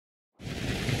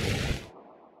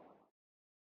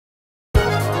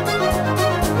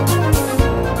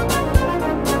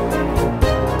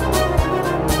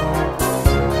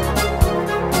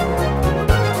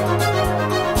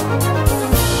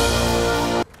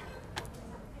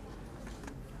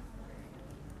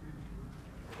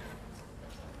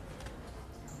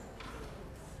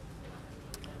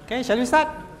Okay, shall we start?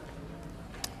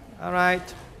 All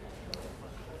right.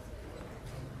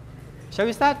 Shall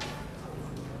we start?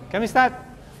 Can we start?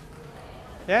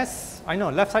 Yes? I know,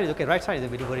 left side is okay, right side is a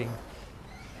bit worrying.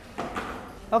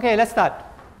 Okay, let's start.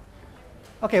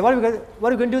 Okay, what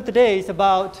we're going to do today is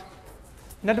about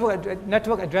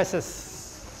network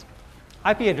addresses,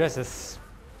 IP addresses.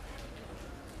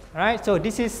 All right, so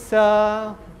this is,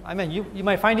 I mean, you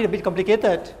might find it a bit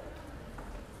complicated.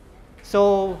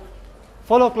 So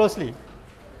follow closely,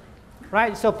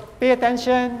 right? So pay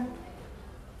attention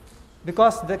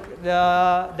because the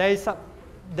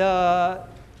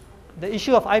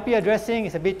issue of IP addressing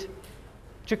is a bit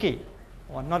tricky,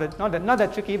 or not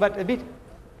that tricky, but a bit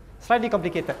slightly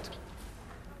complicated,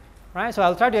 right? So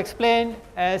I'll try to explain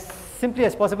as simply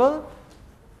as possible,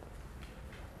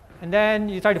 and then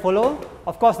you try to follow.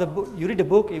 Of course, you read the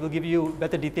book; it will give you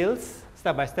better details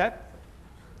step by step,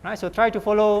 right? So try to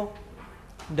follow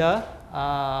the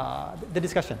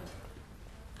discussion.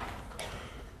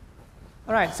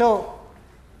 All right. So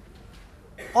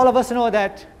all of us know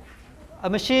that a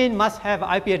machine must have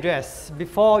an IP address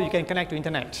before you can connect to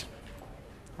internet,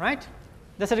 right?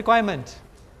 That's a requirement.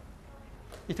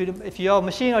 If your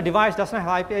machine or device does not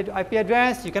have IP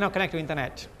address, you cannot connect to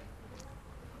internet.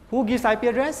 Who gives IP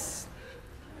address?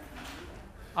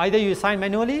 Either you assign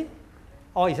manually,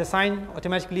 or it's assigned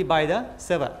automatically by the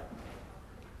server,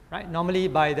 right? Normally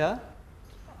by a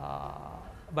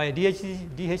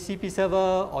DHCP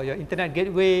server or your internet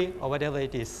gateway or whatever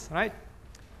it is, right?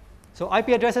 So IP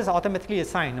addresses are automatically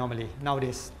assigned normally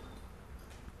nowadays.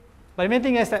 But the main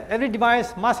thing is that every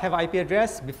device must have IP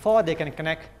address before they can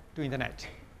connect to internet.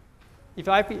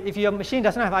 If your machine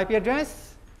does not have IP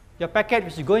address, your packet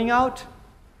which is going out,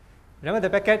 remember the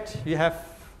packet, you have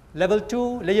layer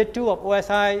 2 of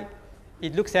OSI,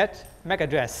 it looks at MAC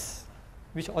address,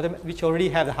 which already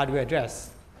have the hardware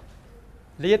address.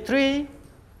 Layer 3,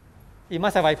 it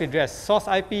must have IP address, source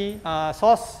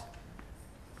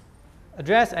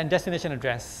address and destination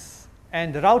address.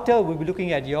 And the router will be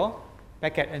looking at your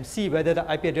packet and see whether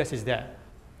the IP address is there.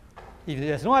 If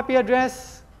there's no IP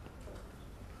address,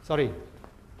 sorry,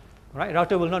 right?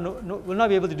 Router will not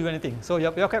be able to do anything. So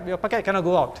your packet cannot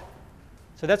go out.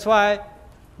 So that's why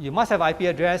you must have IP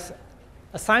address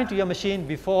assigned to your machine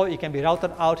before it can be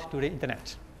routed out to the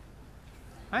internet.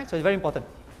 Right? So it's very important.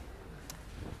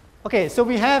 Okay, so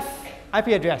we have IP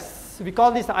address. We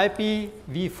call this the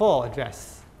IPv4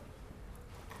 address.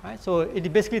 Right? So it is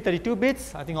basically 32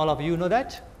 bits. I think all of you know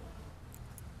that.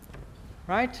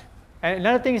 Right? And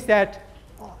another thing is that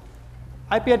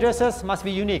IP addresses must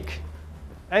be unique.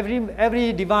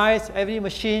 Every device, every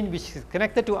machine which is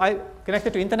connected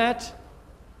to internet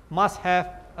must have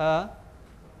a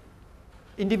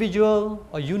individual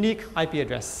or unique IP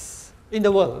address in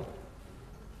the world.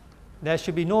 There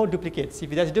should be no duplicates. If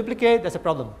there's a duplicate, that's a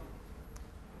problem.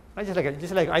 Right?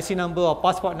 Just like IC number or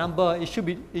passport number, it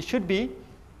should be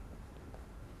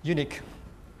unique.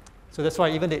 So that's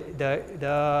why even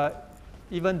the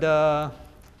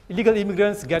illegal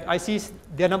immigrants get ICs.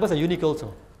 Their numbers are unique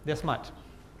also. They're smart,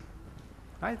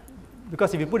 right?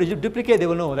 Because if you put a duplicate, they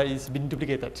will know that it's been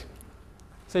duplicated.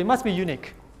 So it must be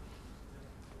unique,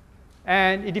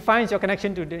 and it defines your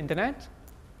connection to the internet.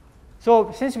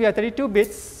 So since we are 32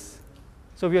 bits,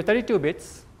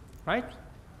 right?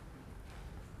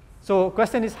 So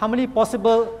question is, how many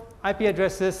possible IP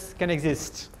addresses can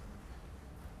exist?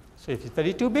 So if it's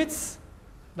 32 bits,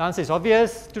 the answer is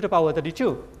obvious, 2 to the power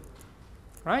 32,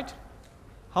 right?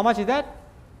 How much is that?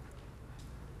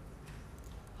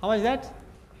 How much is that?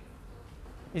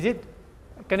 Is it,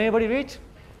 can anybody read?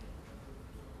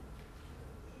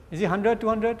 Is it 100,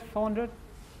 200, 400?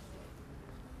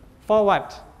 For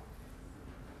what?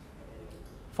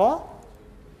 For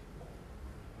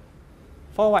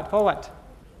what? For what?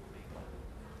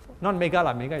 Not mega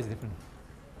lah, mega is different.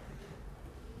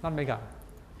 Not mega.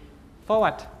 For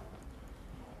what?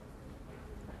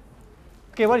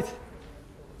 Okay, what is?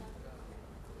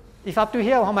 If up to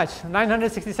here, how much?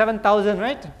 967,000,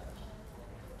 right?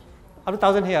 Up to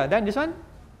 1,000 here. Then this one?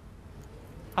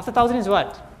 After 1,000 is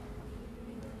what?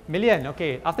 Million,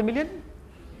 okay. After million?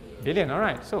 Billion, all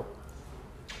right. So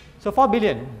 4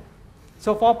 billion.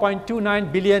 So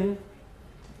 4.29 billion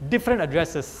different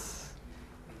addresses.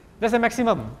 That's the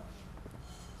maximum.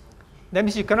 That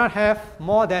means you cannot have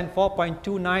more than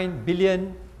 4.29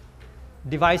 billion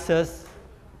devices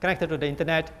connected to the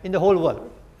internet in the whole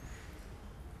world.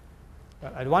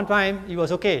 Well, at one time, it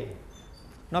was okay.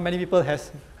 Not many people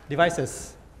has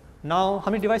devices. Now,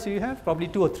 how many devices do you have? Probably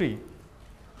 2 or 3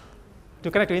 to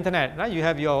connect to internet, right? You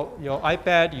have your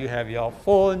iPad, you have your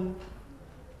phone,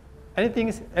 everything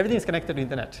is connected to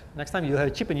internet. Next time you have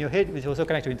a chip in your head which also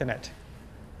connects to internet.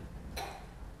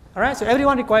 All right, so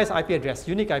everyone requires IP address,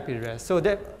 unique IP address. So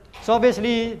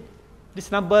obviously,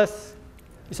 these numbers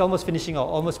is almost finishing or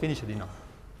almost finished, you know.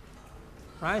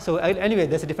 Right, so anyway,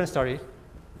 there's a different story.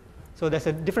 So there's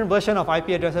a different version of IP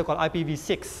address called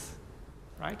IPv6,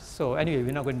 right? So anyway,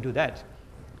 we're not going to do that.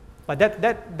 But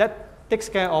that takes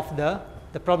care of the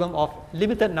problem of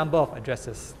limited number of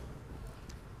addresses.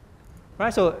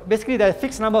 Right, so basically there are a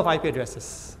fixed number of IP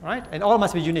addresses, right? And all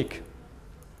must be unique.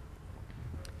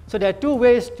 So there are two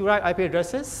ways to write IP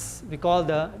addresses. We call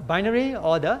the binary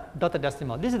or the dotted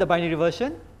decimal. This is the binary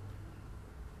version,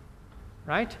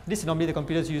 right? This is normally the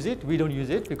computers use it. We don't use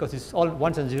it because it's all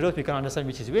ones and zeros. We can't understand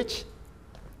which is which.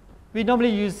 We normally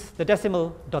use the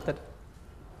decimal dotted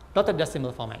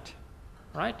decimal format,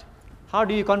 right? How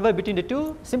do you convert between the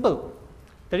two? Simple.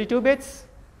 32 bits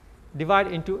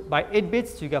divide by 8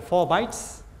 bits, you get 4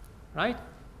 bytes, right?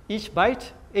 Each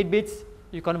byte, 8 bits,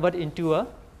 you convert into a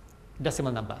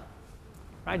decimal number,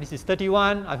 right? This is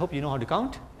 31. I hope you know how to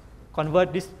count.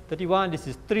 Convert this 31. This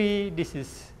is 3. This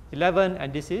is 11,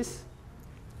 and this is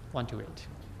 128.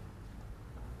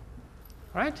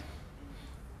 Right?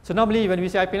 So normally, when we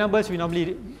say IP numbers, we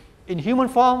normally, in human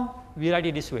form, we write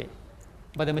it this way,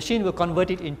 but the machine will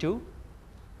convert it into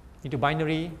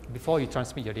binary before you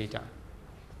transmit your data.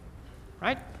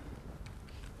 Right?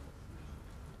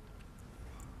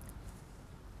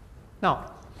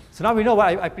 Now, so now we know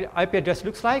what IP address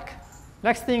looks like.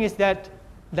 Next thing is that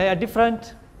there are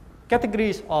different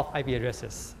categories of IP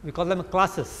addresses. We call them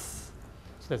classes.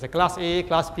 So there's a class A,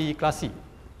 class B, class C.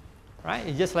 Right?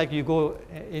 It's just like you go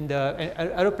in the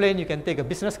aeroplane, you can take a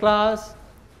business class,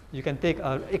 you can take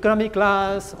an economy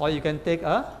class, or you can take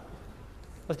a,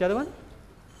 what's the other one?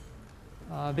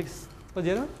 What's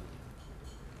the other one?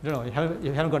 No, you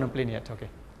haven't gone on a plane yet. Okay.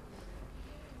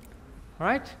 All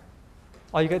right.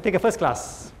 Or you can take a first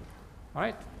class. All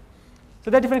right. So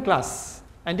there are different classes,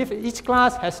 and each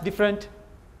class has different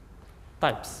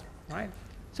types. Right.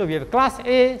 So we have a class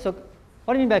A. So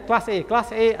what do you mean by class A?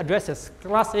 Class A addresses.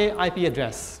 Class A IP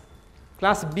address.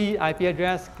 Class B IP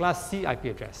address. Class C IP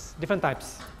address. Different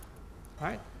types.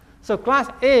 Right. So class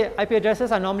A IP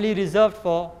addresses are normally reserved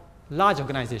for large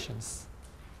organizations,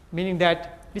 meaning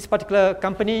that this particular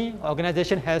company or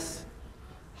organization has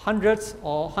hundreds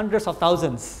of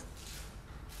thousands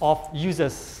of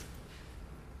users,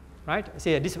 right?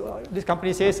 Say this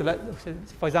company says,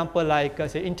 for example, like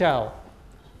say Intel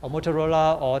or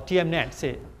Motorola or TMNet.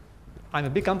 Say, I'm a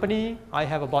big company. I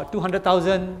have about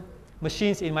 200,000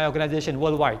 machines in my organization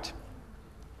worldwide.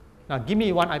 Now give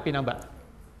me one IP number,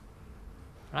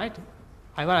 right?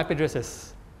 I want IP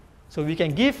addresses. So we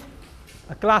can give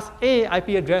a class A IP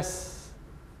address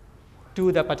to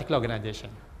the particular organization,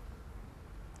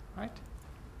 right?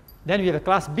 Then we have a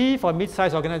class B for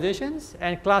mid-sized organizations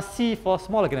and class C for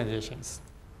small organizations,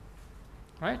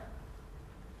 right?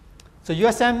 So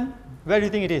USM, where do you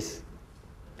think it is?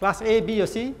 Class A, B, or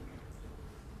C?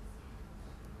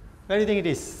 Where do you think it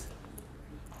is?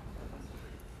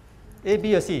 A,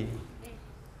 B, or C?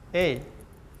 A.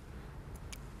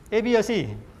 A, B, or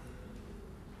C?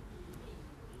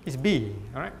 It's B,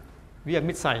 all right? We are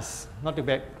mid-size, not too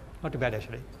bad. Not too bad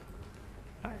actually.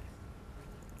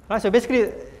 Right. So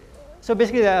basically,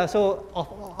 out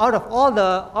of all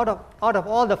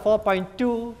the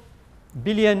 4.2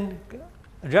 billion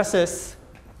addresses,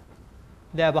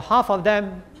 there about half of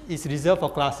them is reserved for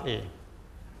class A,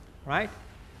 right?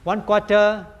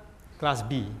 1/4 class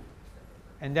B,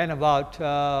 and then about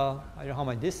I don't know how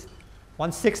much this,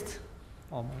 1/6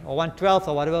 or 1/12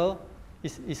 or whatever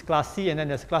is class C, and then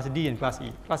there's class D and class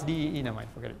E. Class D, E, never mind,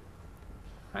 forget it.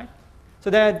 Right? So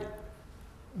there are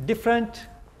different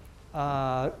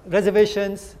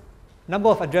reservations, number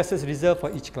of addresses reserved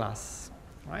for each class.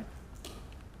 Right?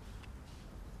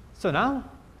 So now,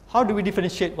 how do we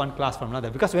differentiate one class from another?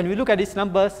 Because when we look at these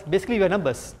numbers, basically we are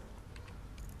numbers.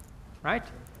 Right?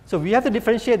 So we have to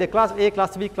differentiate the class A,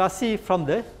 class B, class C from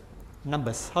the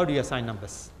numbers. How do you assign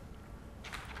numbers?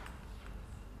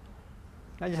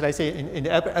 Just like I say, in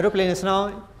the aeroplanes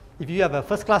now, if you have a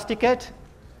first class ticket,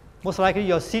 most likely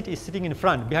your seat is sitting in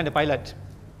front, behind the pilot.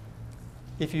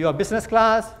 If you are business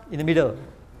class, in the middle.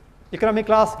 Economy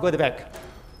class, go at the back.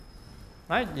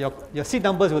 Right? Your seat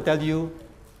numbers will tell you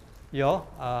your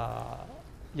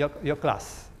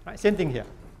class. Right? Same thing here.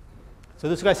 So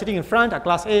those guys sitting in front are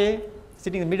class A,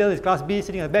 sitting in the middle is class B,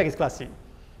 sitting at the back is class C.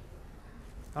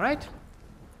 All right?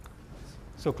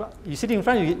 So you sitting in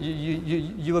front,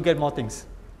 you will get more things.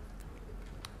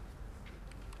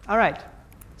 All right.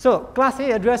 So class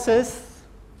A addresses,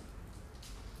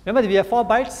 remember we have 4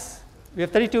 bytes, we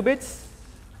have 32 bits,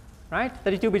 right?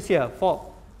 32 bits here,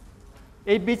 4.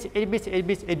 8 bits, 8 bits, 8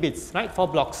 bits, 8 bits, right? 4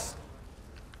 blocks.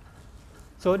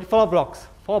 So 4 blocks,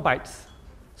 4 bytes.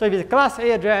 So if it's a class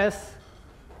A address,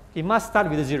 it must start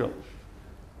with a 0,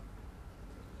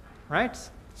 right?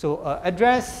 So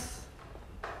address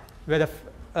where the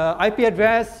IP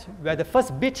address where the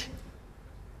first bit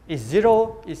is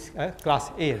 0 is a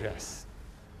class A address.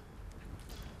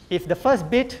 If the first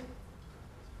bit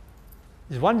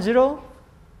is 10,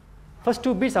 first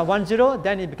 2 bits are 10,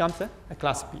 then it becomes a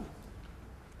class B.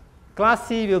 Class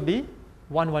C will be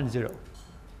 110.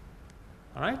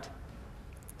 All right.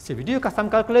 So if you do some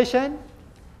calculation,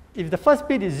 if the first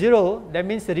bit is 0, that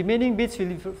means the remaining bits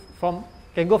will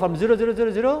can go from 0, 0,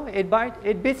 0, 0,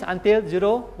 8 bits until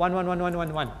 0, 1, 1, 1, 1,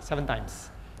 1, 1, 7 times.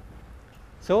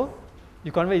 So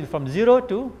you convert it from 0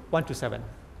 to 127.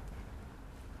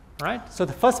 All right. So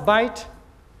the first byte,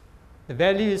 the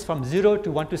value is from 0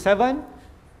 to 127.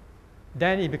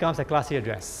 Then it becomes a class A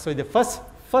address. So the first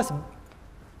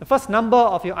number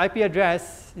of your IP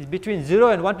address is between 0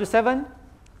 and 127.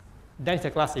 Then it's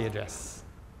a class A address.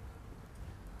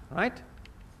 All right.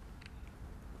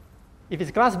 If it's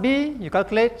class B, you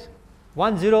calculate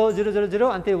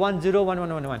 10,0,0,0 until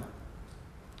 10,11,1111.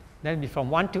 Then it'll be from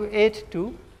 128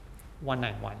 to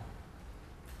 191.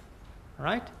 All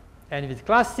right. And if it's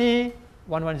class C,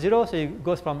 110, so it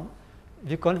goes from,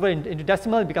 if you convert into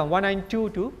decimal, it becomes 192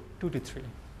 to 223.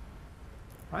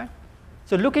 Right.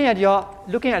 So looking at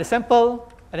a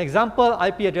sample, an example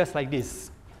IP address like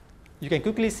this, you can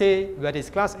quickly say whether it's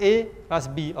class A, class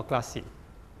B, or class C.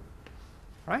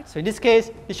 Right? So in this case,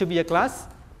 it should be a class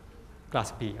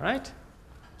B, right?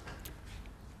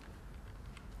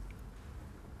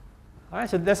 All right,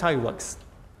 so that's how it works.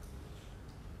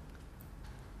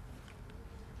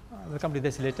 We'll come to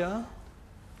this later.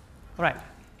 All right,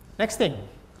 next thing.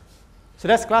 So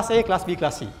that's class A, class B,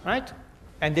 class C, right?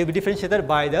 And they'll be differentiated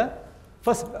by the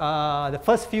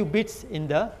first few bits in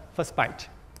the first byte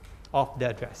of the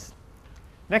address.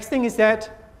 Next thing is that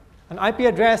an IP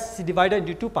address is divided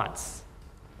into 2 parts,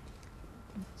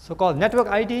 so-called network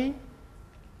ID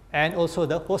and also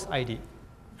the host ID.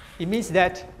 It means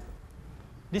that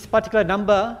this particular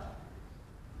number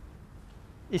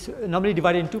is normally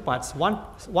divided in 2 parts.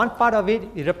 One part of it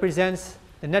represents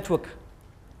the network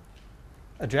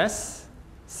address.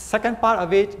 Second part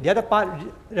of it, the other part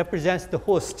represents the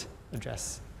host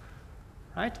address,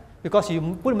 right? Because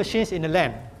you put machines in a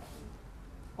LAN.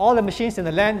 All the machines in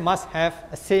the LAN must have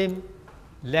a same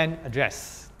LAN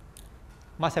address,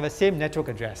 must have a same network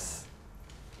address,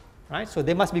 right? So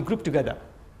they must be grouped together,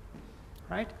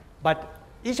 right? But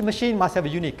each machine must have a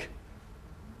unique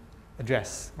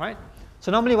address, right?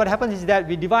 So normally what happens is that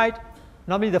we divide,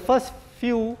 normally the first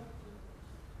few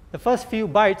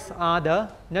bytes are the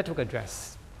network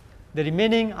address. The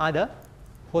remaining are the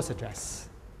host address,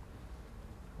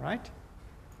 right?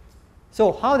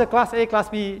 So how the class A, class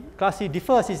B, class C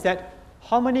differs is that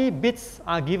how many bits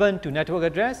are given to network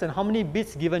address and how many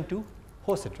bits given to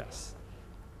host address.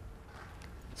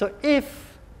 So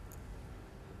if,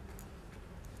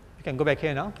 you can go back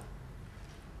here now.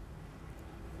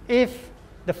 If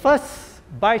the first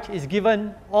byte is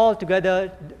given all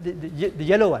together, the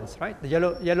yellow ones, right? The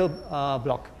yellow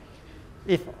block.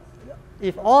 If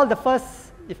all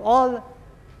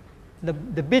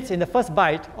the bits in the first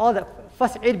byte, all the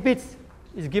first 8 bits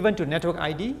is given to network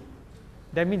ID,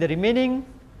 that means the remaining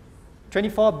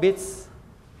 24 bits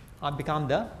become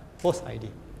the host ID.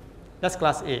 That's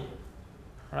class A,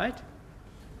 right?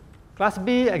 Class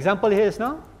B, example here is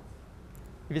now,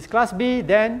 if it's class B,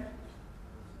 then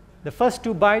the first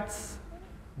 2 bytes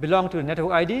belong to the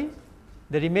network ID,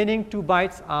 the remaining 2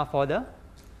 bytes are for the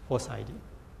host ID.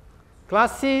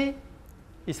 Class C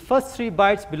is first 3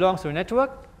 bytes belongs to the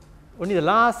network, only the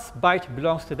last byte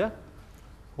belongs to the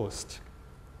host.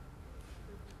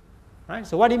 Right?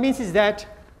 So what it means is that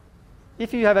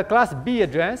if you have a class B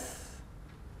address,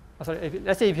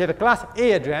 let's say if you have a class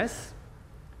A address,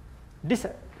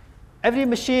 every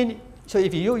machine, so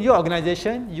if your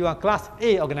organization, you are class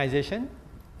A organization,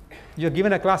 you're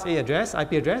given a class A address,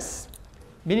 IP address,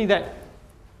 meaning that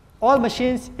all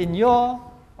machines in your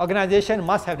organization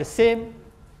must have the same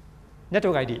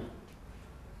network ID.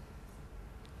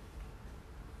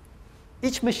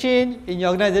 Each machine in your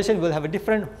organization will have a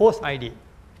different host ID,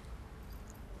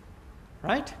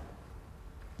 right?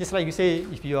 Just like you say,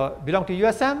 if you belong to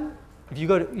USM, if you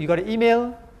got an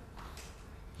email,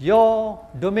 your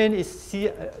domain is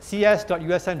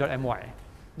cs.usm.my.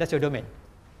 That's your domain,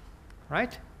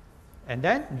 right? And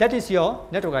then that is your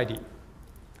network ID.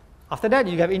 After that,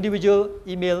 you have individual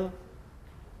email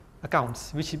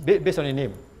accounts, which is based on your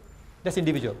name. That's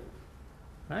individual,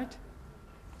 right?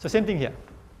 So same thing here.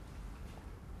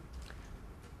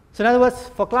 So in other words,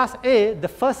 for class A, the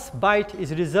first byte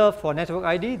is reserved for network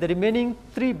ID. The remaining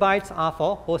 3 bytes are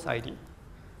for host ID.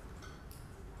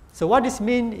 So what this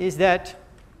means is that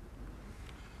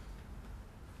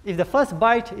if the first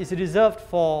byte is reserved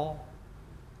for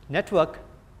network,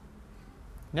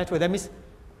 that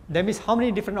means how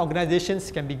many different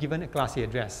organizations can be given a class A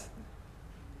address,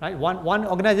 right? One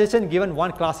organization given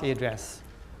one class A address.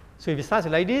 So if it starts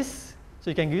like this, so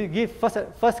you can give first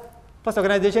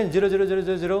organization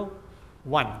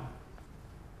 0000001,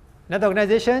 another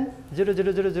organization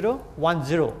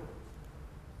 0000010,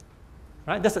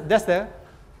 right? That's the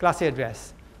class A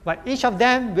address. But each of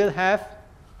them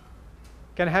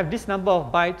can have this number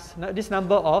of bytes, this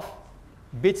number of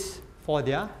bits for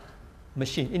their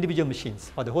individual machines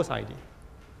for the host ID.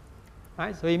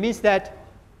 Right? So it means that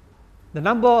the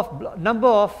number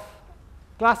of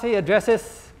class A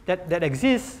addresses that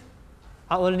exist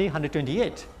are only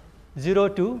 128, 0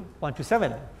 to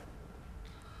 127.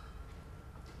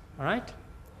 All right?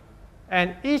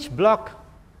 And each block,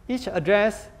 each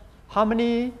address, how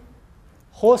many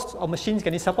hosts or machines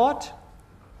can it support?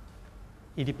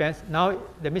 It depends. Now,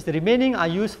 that means the remaining are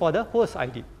used for the host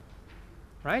ID.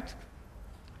 Right?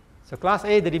 So class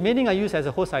A, the remaining are used as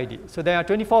a host ID. So there are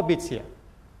 24 bits here.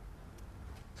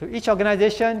 So each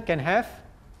organization can have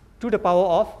 2 to the power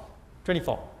of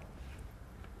 24.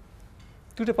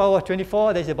 2 to the power of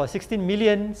 24, there is about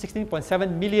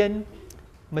 16.7 million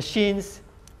machines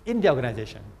in the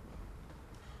organization.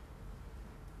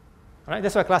 All right,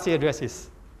 that's what class A address is.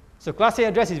 So class A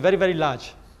address is very, very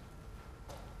large.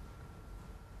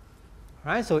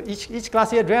 All right, so each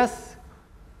class A address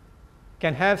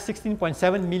can have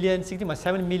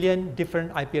 16.7 million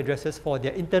different IP addresses for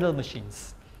their internal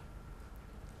machines.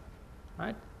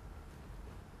 Right?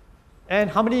 And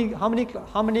how many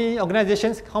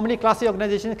organizations, how many class A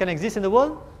organizations can exist in the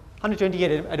world?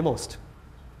 128 at the most.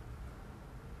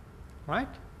 Right?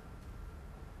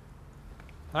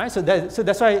 All right, so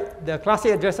that's why the class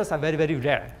A addresses are very, very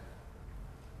rare.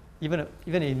 Even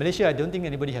in Malaysia, I don't think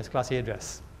anybody has class A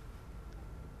address.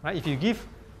 Right? If you give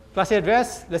class A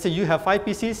address, let's say you have 5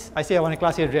 PCs, I say I want a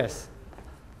class A address.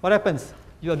 What happens?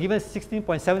 You are given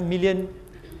 16.7 million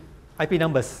IP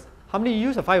numbers. How many you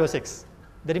use? 5 or 6.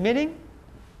 The remaining,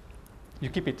 you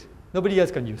keep it. Nobody else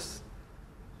can use.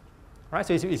 Right?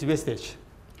 So it's wastage.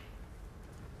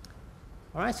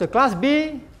 All right, so class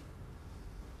B,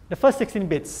 the first 16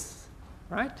 bits.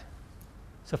 Right?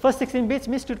 So first 16 bits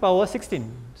means 2 to the power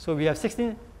 16. So we have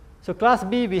 16. So class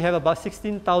B, we have about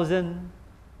 16,000.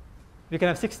 We can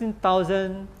have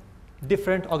 16,000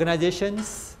 different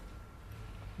organizations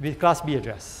with class B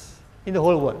address in the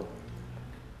whole world.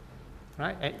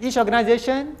 Right? And each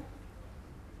organization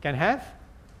can have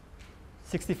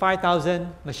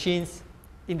 65,000 machines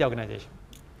in the organization.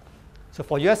 So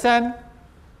for USM,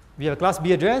 we have a class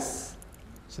B address.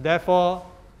 So therefore,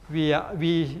 the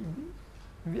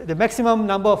maximum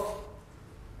number of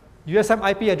USM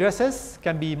IP addresses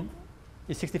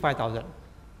is 65,000.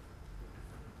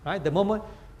 Right? The moment,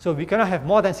 so we cannot have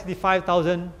more than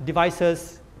 65,000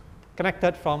 devices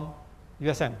connected from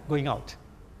USM going out.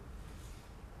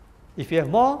 If you have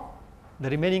more, the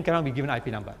remaining cannot be given IP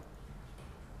number.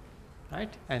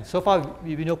 Right? And so far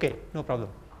we've been okay, no problem.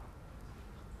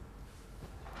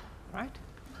 Right?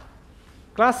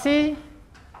 Class C,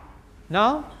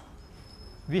 now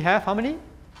we have how many?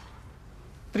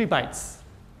 3 bytes.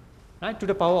 Right? To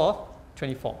the power of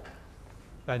 24.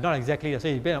 Not exactly, so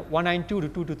it's 192 to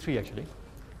 223 actually.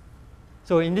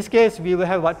 So in this case, we will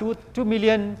have about 2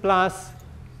 million plus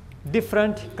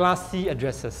different class C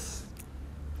addresses.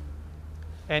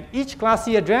 And each class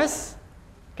C address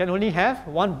can only have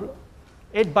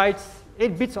 8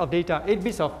 bits of data, 8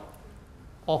 bits of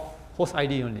host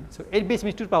ID only. So 8 bits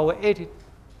means 2 to the power 8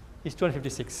 is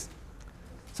 256.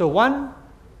 So one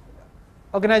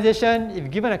organization, if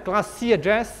given a class C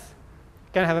address,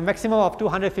 can have a maximum of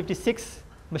 256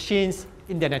 machines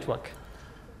in their network,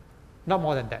 not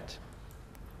more than that.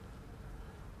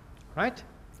 Right?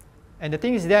 And the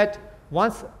thing is that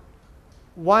once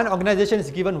one organization is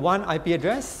given one IP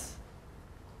address,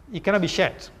 it cannot be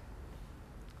shared.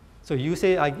 So you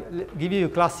say, I give you a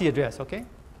class C address, okay?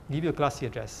 Give you a class C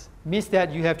address. Means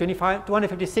that you have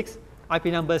 256 IP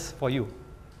numbers for you.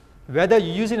 Whether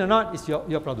you use it or not is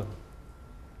your problem.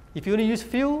 If you only use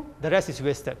few, the rest is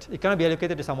wasted. It cannot be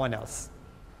allocated to someone else.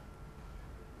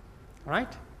 All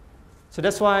right? So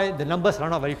that's why the numbers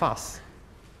run out very fast.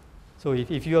 So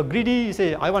if you are greedy, you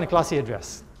say, I want a class A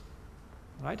address.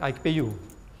 Right? I pay you.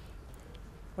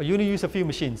 Or you only use a few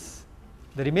machines.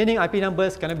 The remaining IP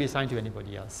numbers cannot be assigned to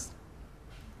anybody else.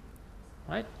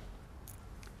 Right?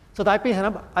 So the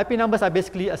IP numbers are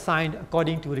basically assigned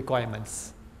according to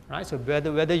requirements, right? So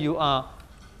whether you are,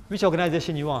 which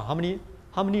organization you are, how many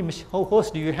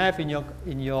hosts do you have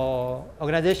in your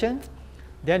organization,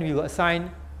 then we will assign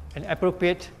an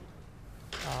appropriate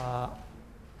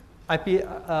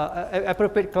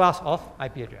appropriate class of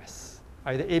IP address,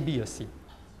 either A, B, or C,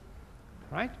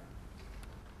 right?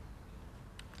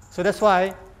 So that's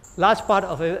why large part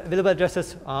of available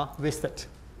addresses are wasted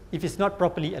if it's not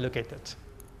properly allocated.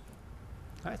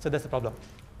 Right, so that's the problem.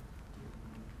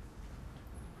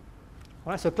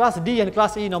 All right, so class D and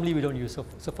class E normally we don't use,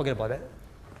 so forget about that.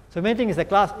 So the main thing is the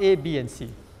class A, B, and C,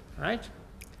 right?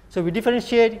 So we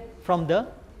differentiate from the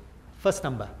first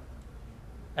number,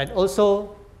 and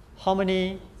also how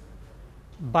many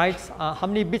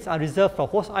bits are reserved for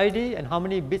host ID and how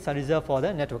many bits are reserved for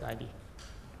the network ID.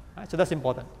 Right, so that's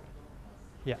important.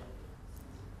 Yeah.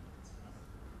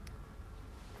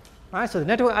 Right, so the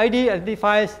network ID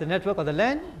identifies the network of the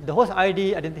LAN, the host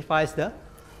ID identifies the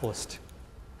host.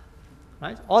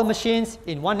 Right? All machines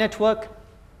in one network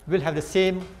will have the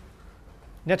same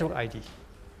network ID.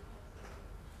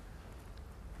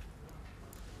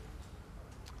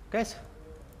 Okay.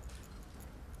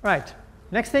 Right.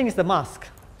 Next thing is the mask.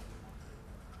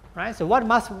 Right. So what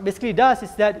mask basically does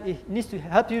is that it needs to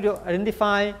help you to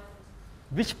identify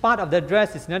which part of the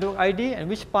address is network ID and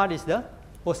which part is the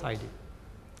host ID.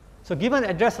 So given an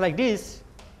address like this,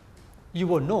 you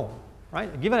will know,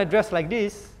 right? Given an address like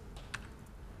this,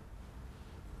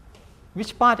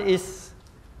 which part is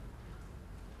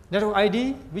network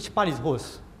ID, which part is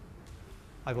host,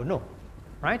 I will know,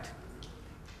 right?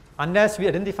 Unless we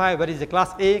identify whether it's a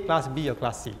class A, class B, or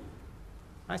class C.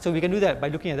 Right? So we can do that by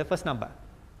looking at the first number.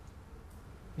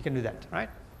 We can do that, right?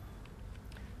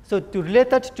 So to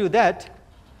related to that,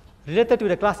 related to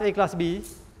the class A, class B,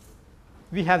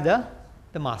 we have the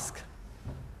mask.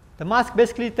 The mask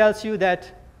basically tells you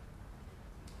that,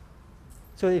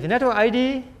 so if network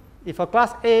ID, if for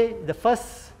class A, the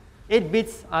first 8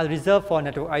 bits are reserved for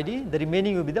network ID, the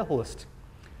remaining will be the host.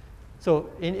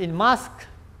 So in mask,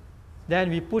 then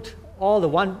we put all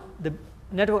the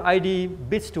network ID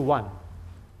bits to 1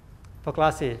 for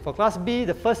class A. For class B,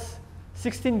 the first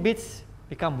 16 bits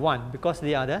become 1 because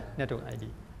they are the network ID.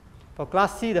 For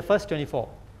class C, the first 24.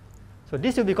 So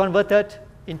this will be converted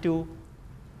into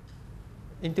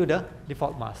the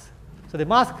default mask. So the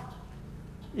mask,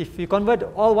 if you convert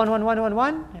all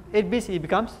 11111, 8 bits, it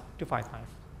becomes 255.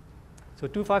 So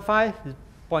 255 is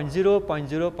 0.0,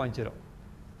 0.0, 0.0.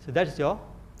 So that is your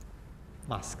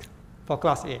mask for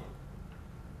class A.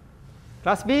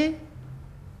 Class B,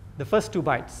 the first 2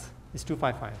 bytes is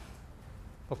 255.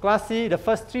 For class C, the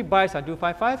first 3 bytes are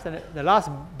 255 and the last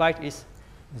byte is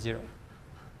 0.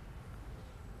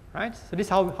 Right? So this is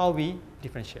how we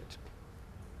differentiate.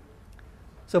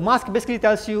 So mask basically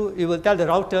tells you, it will tell the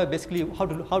router basically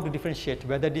how to differentiate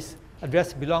whether this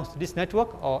address belongs to this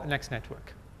network or next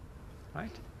network.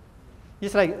 Right?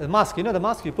 It's like the mask, you know the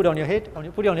mask you put on your head,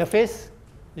 you put it on your face,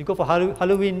 you go for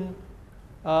Halloween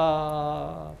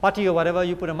party or whatever,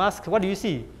 you put a mask, what do you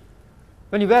see?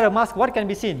 When you wear a mask, what can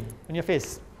be seen on your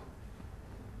face?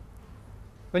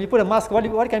 When you put a mask,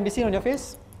 what can be seen on your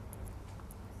face?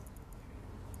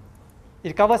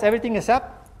 It covers everything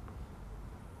except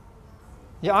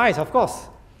your eyes, of course.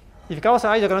 If it covers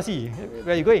your eyes, you're going to see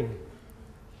where you're going.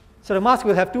 So the mask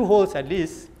will have 2 holes at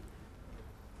least,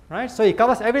 right? So it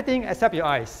covers everything except your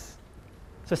eyes.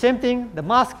 So same thing, the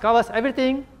mask covers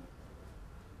everything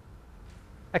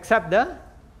except the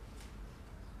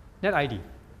net ID.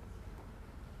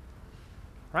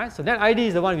 Right? So net ID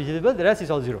is the one visible, the rest is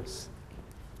all zeros.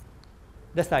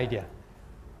 That's the idea.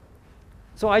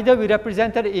 So either we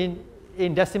represent it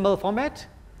in decimal format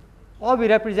or we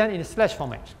represent in slash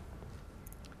format.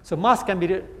 So mask can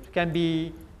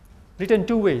be written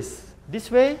 2 ways,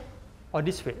 this way or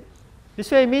this way.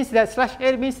 This way means that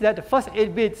 /8 means that the first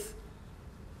 8 bits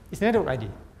is network ID,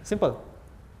 simple.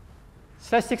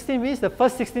 /16 means the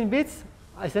first 16 bits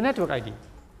is the network ID,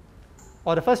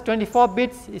 or the first 24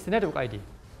 bits is the network ID.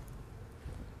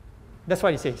 That's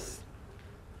what it says.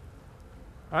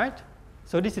 All right?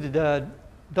 So this is the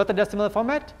dotted decimal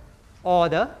format or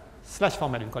the slash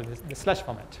format, we call it the slash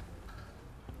format.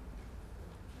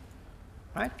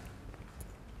 Right?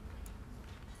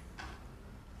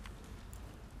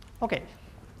 Okay.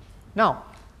 Now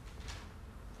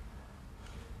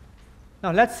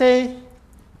let's say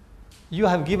you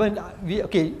have given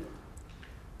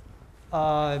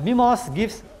MIMOS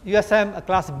gives USM a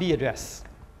class B address,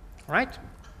 right?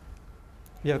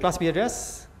 We have a class B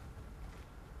address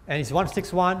and it's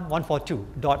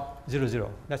 161.142.00.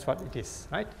 That's what it is,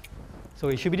 right? So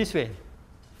it should be this way.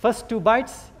 First 2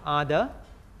 bytes are the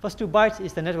First 2 bytes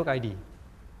is the network ID.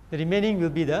 The remaining will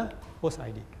be the host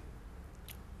ID.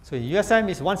 So USM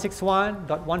is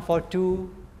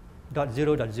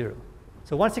 161.142.0.0.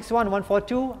 So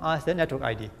 161.142 as the network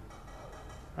ID,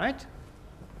 right?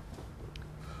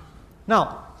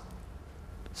 Now,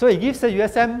 so it gives the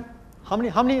USM how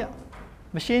many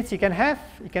machines you can have.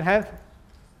 You can have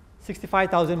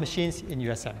 65,000 machines in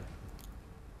USM.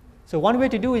 So one way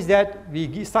to do is that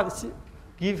we start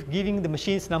giving the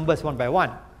machines numbers one by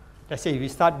one. Let's say we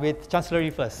start with Chancellery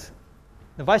first.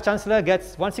 The Vice Chancellor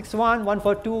gets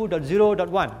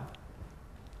 161.142.0.1.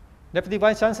 Deputy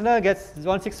Vice Chancellor gets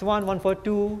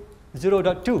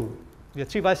 161.142.0.2. We have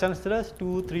 3 Vice Chancellors,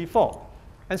 2, 3, 4,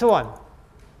 and so on.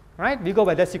 Right? We go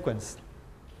by that sequence.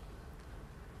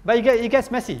 But it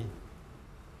gets messy.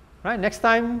 Right? Next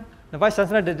time, the Vice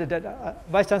Chancellor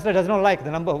does not like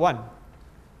the number 1.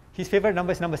 His favorite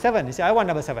number is number 7. He says, I want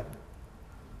number 7.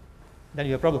 Then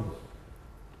you have a problem.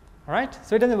 All right?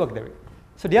 So it doesn't work that way.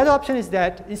 So the other option is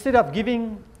that instead of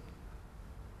giving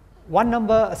one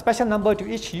number, a special number to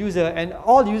each user, and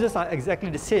all users are exactly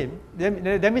the same,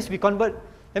 that means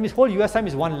whole USM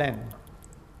is one LAN.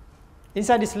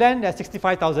 Inside this LAN, there are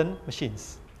 65,000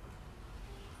 machines.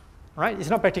 Right? It's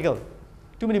not practical.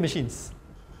 Too many machines.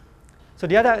 So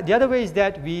the other way is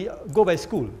that we go by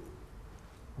school.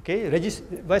 Okay,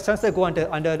 Vice Chancellor go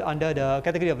under the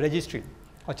category of registry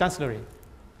or chancellery.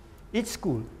 Each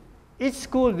school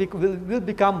will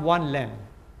become one LAN,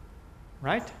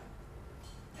 right?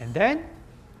 And then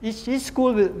each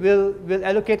school will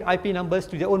allocate IP numbers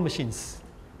to their own machines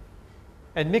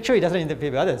and make sure it doesn't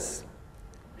interfere with others.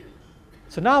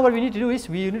 So now what we need to do is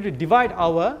we need to divide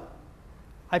our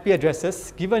IP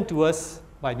addresses given to us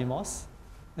by MIMOS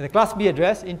and the class B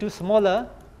address into smaller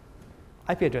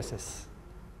IP addresses,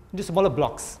 into smaller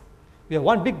blocks. We have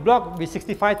one big block with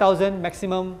 65,000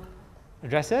 maximum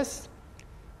addresses.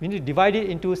 We need to divide it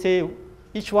into, say,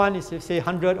 each one is, say,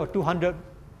 100 or 200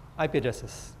 IP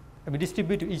addresses, and we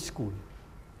distribute to each school.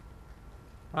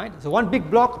 Right? So one big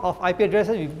block of IP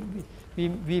addresses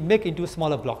we make into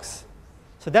smaller blocks.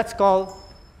 So that's called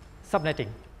subnetting.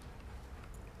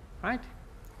 Right?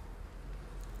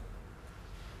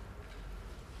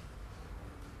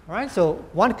 All right, so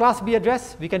one class B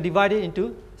address, we can divide it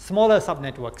into smaller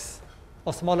subnetworks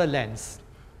or smaller LANs.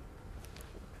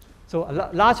 So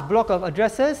a large block of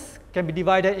addresses can be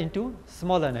divided into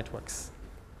smaller networks.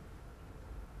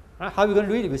 Right? How are we going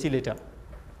to do it? We'll see later.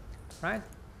 Right?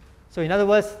 So in other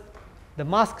words, the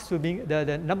masks will be,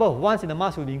 the number of ones in the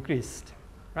mask will be increased.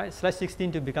 Right?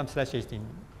 /16 to become /18.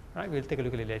 Right? We'll take a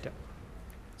look at it later.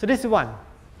 So this is one.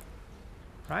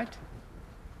 Right?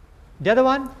 The other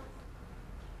one,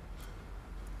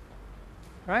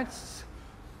 right?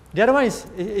 The other one is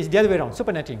the other way around,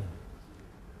 supernetting.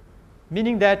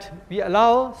 Meaning that we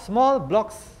allow small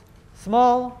blocks,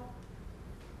 small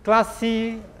class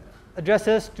C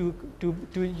addresses to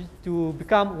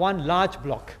become one large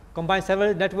block, combine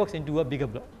several networks into a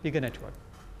bigger network.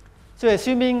 So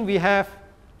assuming we have,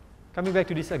 coming back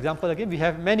to this example again, we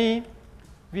have many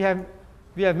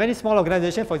small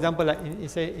organizations, for example, like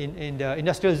in the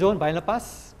industrial zone, Bayan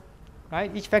Lepas,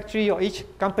 right? Each factory or each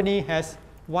company has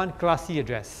one class C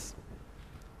address.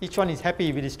 Each one is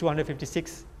happy with its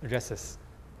 256 addresses.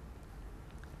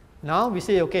 Now we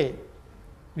say, okay,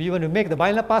 we want to make the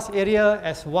Bayan Lepas area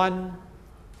as one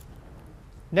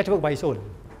network by its own,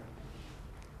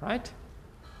 right?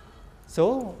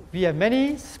 So we have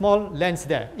many small LANs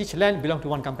there. Each LAN belongs to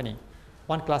one company,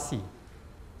 one class C.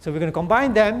 So we're going to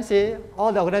combine them, say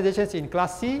all the organizations in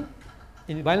class C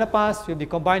in Bayan Lepas will be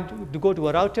combined to go to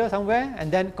a router somewhere,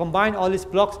 and then combine all these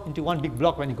blocks into one big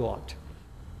block when you go out.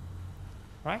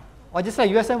 Right? Or just like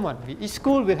USM one, each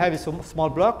school will have a small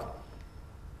block.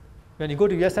 When you go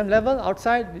to USM level,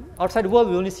 outside the world,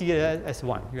 we only see it as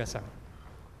one USM.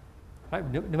 Right?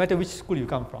 No matter which school you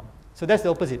come from. So that's the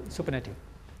opposite, supernetting.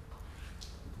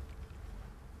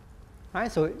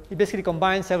 Right? So it basically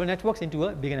combines several networks into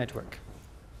a bigger network.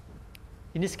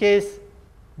 In this case,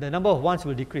 the number of ones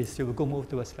will decrease, so it will go move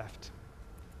towards left.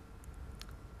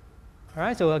 All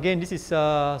right, so again, this is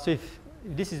so if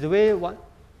this is the way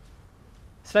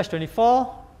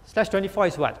 /24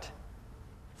 is what?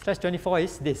 /24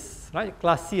 is this, right?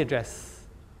 Class C address.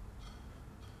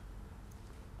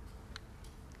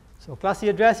 So class C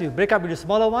address, you break up into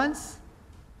smaller ones,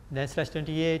 then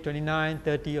 /28, 29,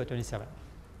 30, or 27.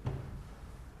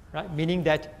 Right? Meaning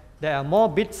that there are more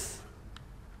bits.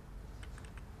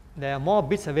 There are more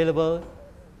bits available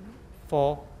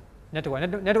for network.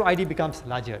 Network ID becomes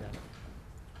larger then.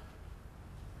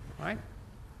 Right?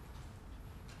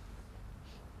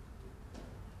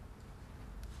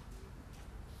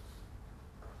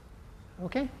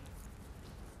 Okay.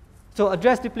 So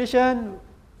address depletion,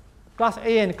 class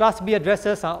A and class B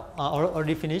addresses are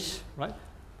already finished, right?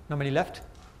 Not many left.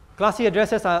 Class C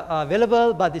addresses are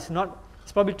available, but it's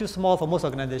probably too small for most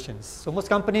organizations. So most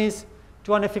companies,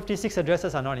 256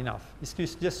 addresses are not enough. It's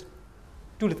just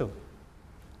too little,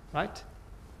 right?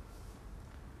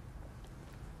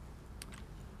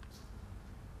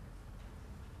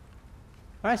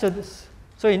 Right.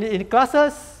 So in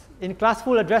classes, in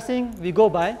classful addressing, we go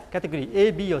by category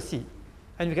A, B, or C,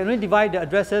 and we can only divide the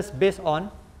addresses based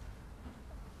on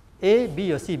A,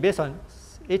 B, or C, based on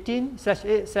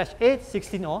 18/8/8,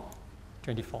 16, or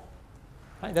 24.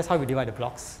 Right? That's how we divide the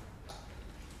blocks.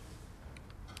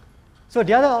 So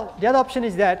the other option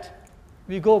is that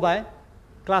we go by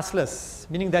classless,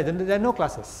 meaning that there are no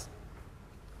classes.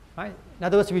 Right? In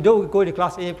other words, we don't go to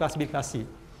class A, class B, class C.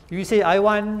 If you say I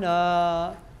want,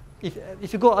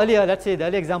 if you go earlier, let's say the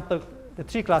earlier example, the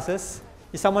 3 classes,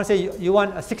 if someone say you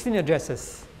want 16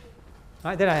 addresses,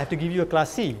 right, then I have to give you a class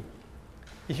C.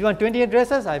 If you want 20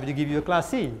 addresses, I have to give you a class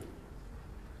C.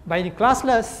 But in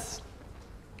classless,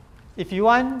 if you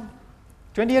want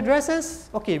 20 addresses,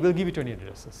 okay, we'll give you 20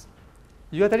 addresses.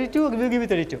 You want 32, we'll give you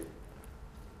 32.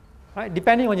 Right?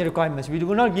 Depending on your requirements, we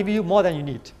will not give you more than you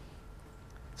need.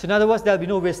 So in other words, there will be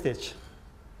no wastage.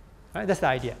 Right? That's the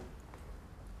idea.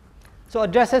 So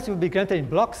addresses will be granted in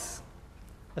blocks,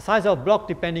 the size of block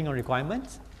depending on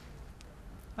requirements.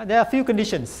 And there are a few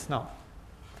conditions now.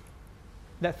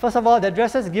 That first of all, the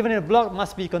addresses given in a block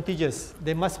must be contiguous.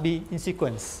 They must be in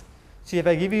sequence. So if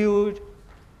I give you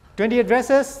 20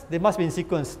 addresses, they must be in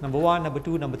sequence. Number 1, number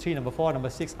 2, number 3, number 4, number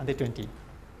 6, until 20.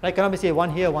 I cannot say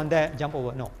 1 here, 1 there, jump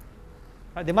over. No.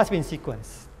 Right? They must be in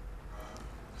sequence.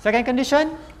 Second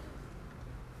condition,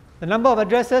 the number of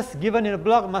addresses given in a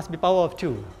block must be power of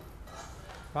 2.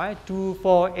 Right? 2,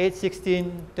 4, 8,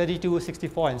 16, 32,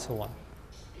 64, and so on.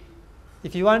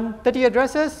 If you want 30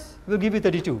 addresses, we'll give you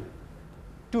 32.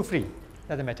 2 free,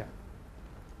 doesn't matter.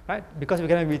 Right? Because we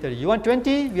cannot give you 30. You want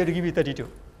 20, we have to give you 32.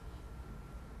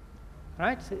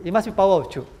 Right? So it must be power of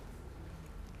 2.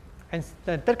 And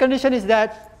the third condition is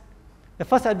that the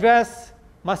first address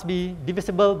must be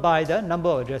divisible by the number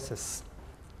of addresses.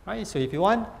 Right? So if you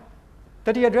want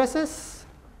 30 addresses,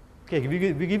 okay, we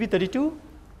give you 32,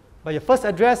 but your first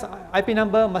address IP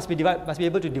number must be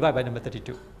able to divide by number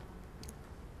 32.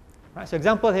 Right? So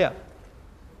example here.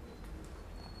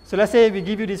 So let's say we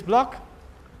give you this block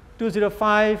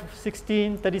 205,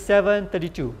 16, 37,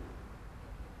 32.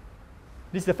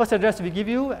 This is the first address we give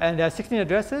you, and there are 16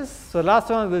 addresses, so the last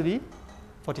one will be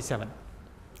 47.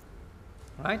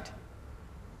 Right?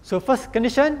 So first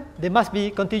condition, they must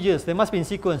be contiguous, they must be in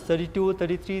sequence 32,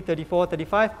 33, 34,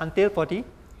 35 until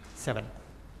 47.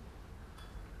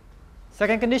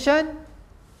 Second condition,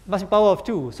 must be power of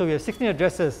 2, so we have 16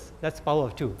 addresses, that's power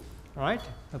of 2. Alright,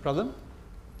 no problem.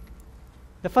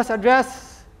 The first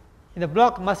address in the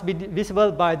block must be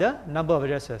divisible by the number of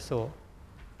addresses. So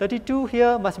 32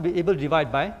 here must be able to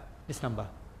divide by this number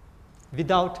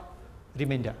without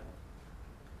remainder.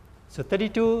 So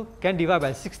 32 can divide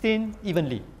by 16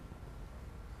 evenly.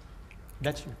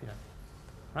 That should be done.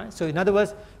 Right? So in other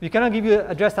words, we cannot give you an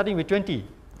address starting with 20.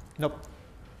 Nope.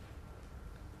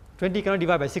 20 cannot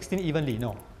divide by 16 evenly.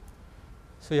 No.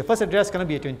 So your first address cannot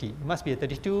be a 20. It must be a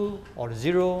 32 or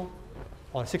 0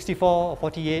 or 64 or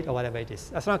 48 or whatever it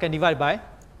is. As long as it can divide by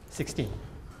 16.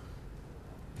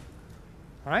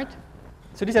 All right?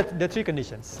 So these are the 3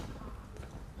 conditions.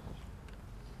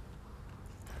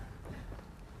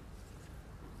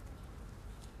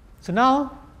 So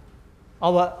now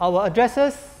our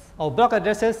addresses, our block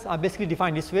addresses are basically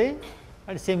defined this way,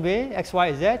 the same way, x,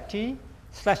 y, z, t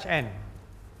 /n.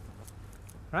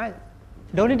 Right?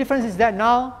 The only difference is that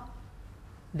now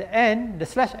the n, the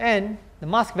 /n, the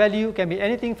mask value can be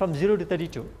anything from 0 to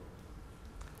 32.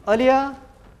 Earlier,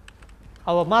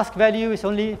 our mask value is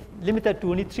only limited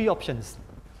to only 3 options,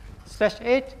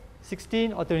 /8,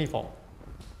 16, or 24.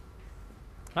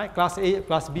 Right? Class A,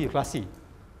 class B, or class C.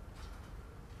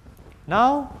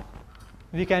 Now,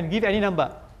 we can give any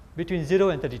number between 0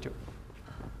 and 32.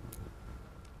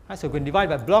 Right? So we can divide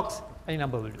by blocks, any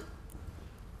number will do.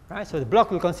 Right? So the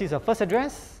block will consist of first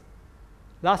address,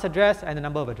 last address, and the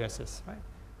number of addresses. Right?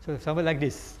 So something like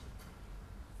this.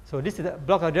 So this is the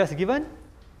block address given,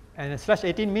 and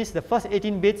 /18 means the first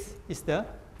 18 bits is the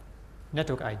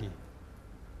network ID.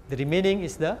 The remaining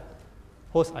is the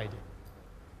host ID.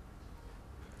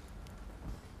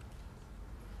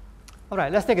 All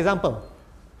right, let's take example.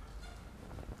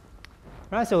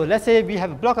 Right, so let's say we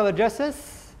have a block of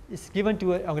addresses is given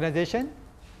to an organization.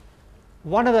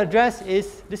 One of the address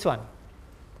is this one,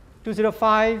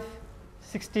 205,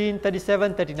 16,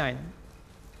 37, 39.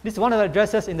 This is one of the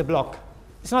addresses in the block.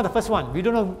 It's not the first one. We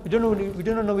don't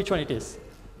know which one it is,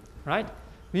 right?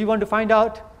 We want to find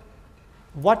out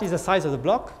what is the size of the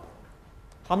block,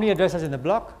 how many addresses in the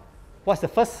block, what's the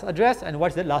first address, and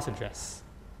what's the last address,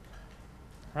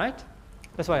 right?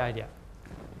 That's my idea.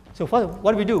 So first,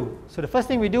 what do we do? So the first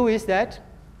thing we do is that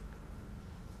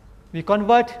we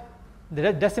convert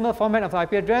the decimal format of the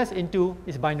IP address into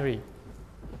its binary,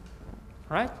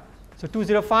 right? So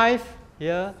 205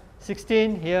 here,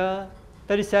 16 here,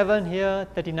 37 here,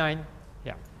 39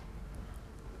 here,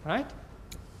 right?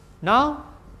 Now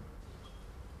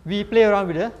we play around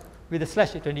with the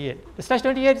slash 28. The slash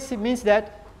 28 means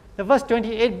that the first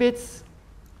 28 bits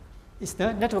is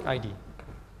the network ID,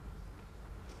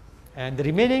 and the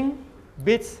remaining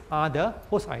bits are the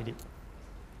host ID,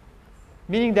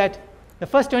 meaning that the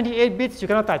first 28 bits you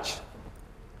cannot touch.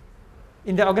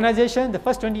 In the organization, the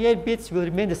first 28 bits will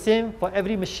remain the same for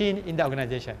every machine in the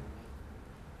organization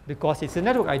because it's a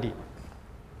network ID.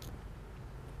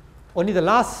 Only the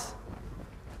last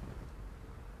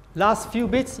few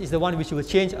bits is the one which will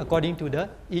change according to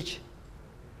each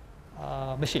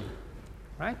machine,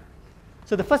 right?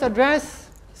 So the first address,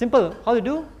 simple, how to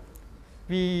do?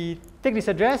 We take this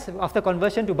address after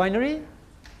conversion to binary.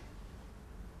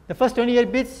 The first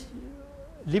 28 bits,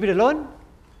 leave it alone.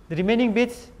 The remaining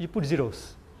bits, you put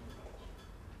zeros.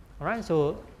 All right,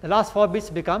 so the last 4 bits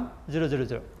become 0, 0,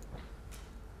 0.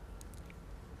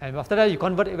 And after that, you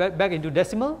convert it back into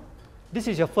decimal. This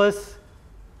is your first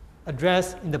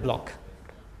address in the block.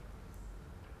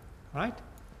 Right?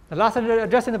 The last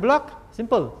address in the block,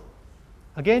 simple.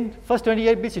 Again, first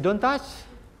 28 bits you don't touch.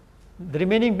 The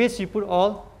remaining bits you put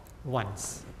all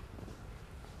ones.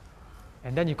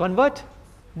 And then you convert.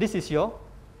 This is your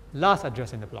last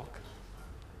address in the block.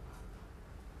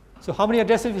 So how many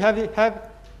addresses we have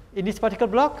in this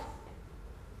particular block?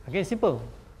 Again, simple,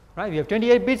 right? We have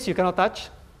 28 bits you cannot touch,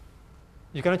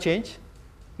 you cannot change.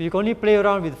 You can only play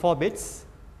around with 4 bits.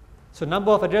 So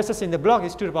number of addresses in the block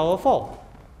is 2 to the power 4,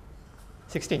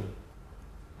 16.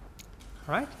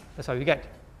 Right? That's how we get.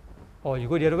 Or you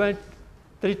go the other way,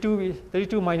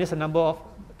 32 minus the number of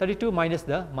 32 minus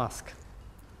the mask.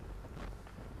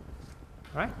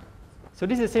 Right? So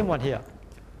this is the same one here.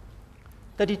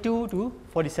 32 to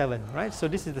 47, right? So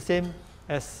this is the same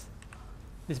as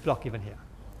this block given here.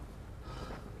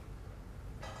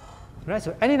 Right?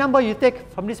 So any number you take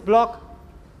from this block,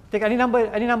 take any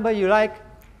number you like.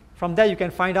 From there you can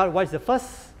find out what is the first,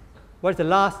 what is the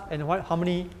last, and how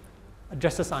many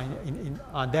addresses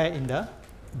are there in the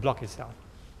block itself.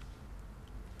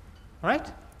 All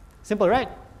right? Simple, right?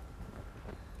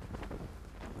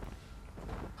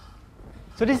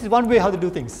 So this is one way how to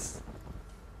do things.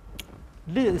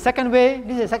 The second way,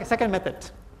 this is a second method.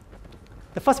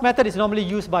 The first method is normally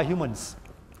used by humans,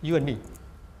 you and me,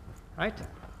 right?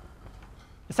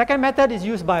 The second method is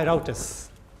used by routers,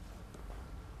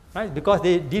 right? Because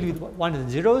they deal with ones and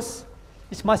zeros,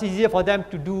 it's much easier for them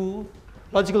to do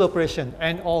logical operation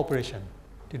and or operation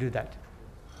to do that.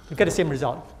 You get the same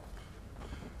result.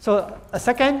 So a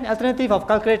second alternative of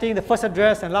calculating the first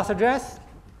address and last address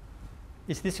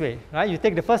is this way, right? You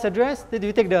take the first address, then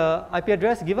you take the IP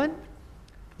address given.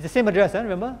 It's the same address,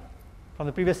 remember, from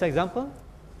the previous example.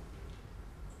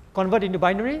 Convert into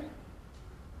binary.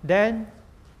 Then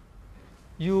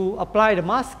you apply the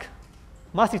mask.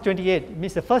 Mask is 28. It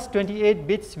means the first 28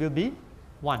 bits will be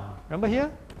 1. Remember here?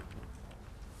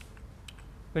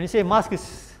 When you say mask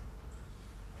is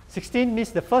 16,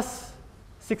 means the first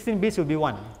 16 bits will be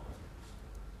 1.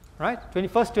 Right?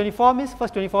 First 24 means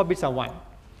first 24 bits are 1.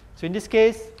 So in this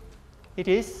case, it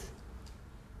is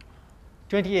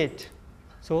 28.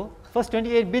 So first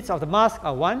 28 bits of the mask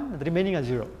are 1, the remaining are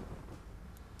 0.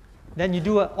 Then you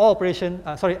do an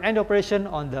AND operation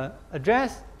on the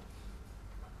address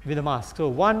with the mask. So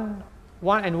 1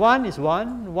 and 1 is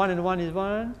 1, 1 and 1 is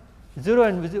 1, 0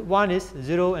 and 1 is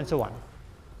 0, and so on.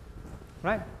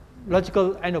 Right?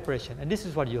 Logical AND operation, and this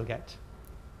is what you'll get.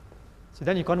 So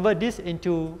then you convert this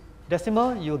into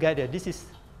decimal, you'll get that this is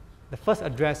the first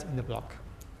address in the block.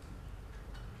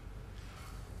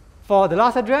 For the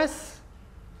last address,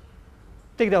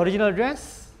 take the original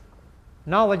address.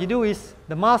 Now what you do is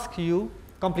the mask, you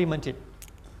complement it,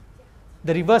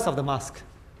 the reverse of the mask.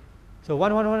 So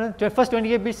 1, 1, 1, first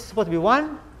 28 bits is supposed to be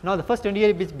 1. Now the first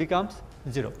 28 bits becomes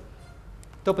 0,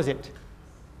 the opposite.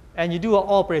 And you do an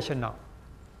OR operation now.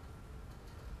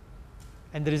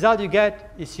 And the result you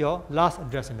get is your last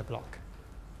address in the block.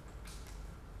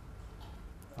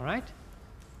 All right?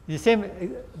 The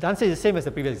answer is the same as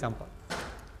the previous example.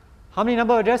 How many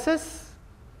number of addresses?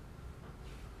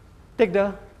 Take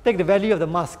the value of the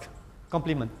mask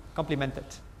complemented.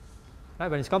 Right?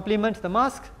 When it's complement the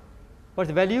mask, what's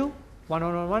the value?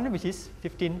 1111, which is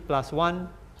 15 plus 1,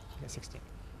 16.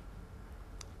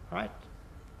 All right.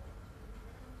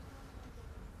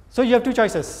 So you have two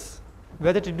choices,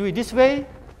 whether to do it this way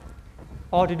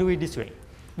or to do it this way,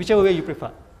 whichever way you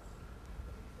prefer.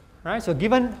 Right? So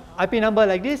given IP number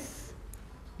like this,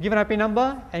 given IP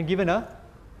number and given a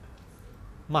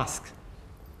mask,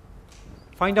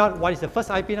 find out what is the first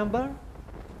IP number,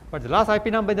 what is the last IP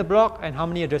number in the block, and how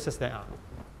many addresses there are.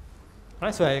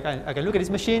 Right? So I can look at this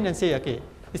machine and say, okay,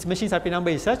 this machine's IP number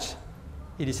is such,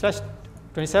 it is slash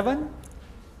 27.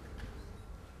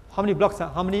 How many blocks,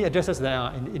 how many addresses there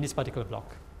are in this particular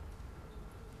block?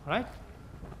 All right?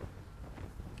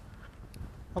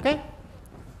 Okay?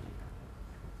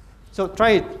 So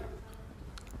try it,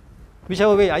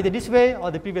 whichever way, either this way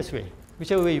or the previous way,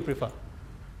 whichever way you prefer,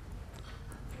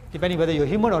 depending whether you're a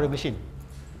human or a machine.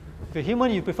 If you're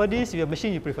human, you prefer this. If you're a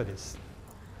machine, you prefer this.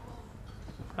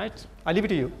 Right? I'll leave it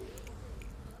to you.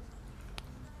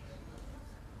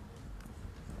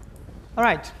 All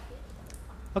right.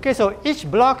 Okay, so each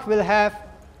block will have,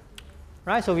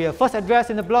 right, so we have first address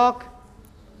in the block,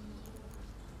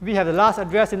 we have the last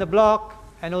address in the block,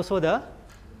 and also the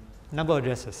number of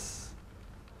addresses.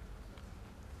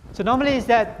 So normally is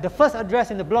that the first address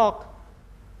in the block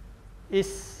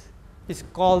is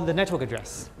called the network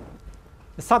address,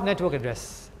 the subnetwork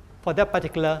address for that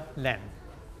particular LAN,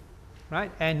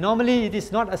 right? And normally it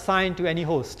is not assigned to any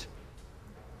host,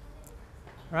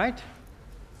 right?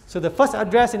 So the first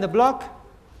address in the block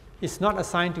is not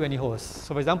assigned to any host.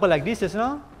 So for example, like this is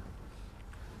now,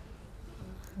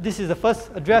 this is the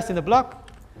first address in the block.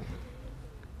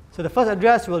 So the first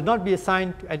address will not be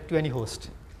assigned to any host.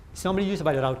 It's normally used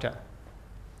by the router,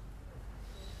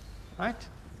 right?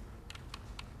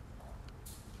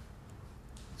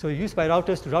 So used by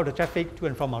routers to route the traffic to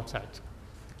and from outside.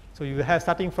 So you will have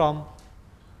starting from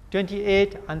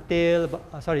 28 until,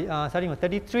 starting with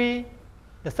 33.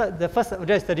 The first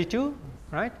address is 32,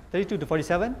 right? 32 to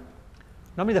 47.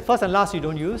 Normally the first and last you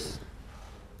don't use.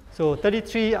 So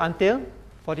 33 until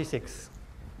 46.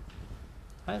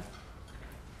 Right?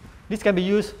 This can be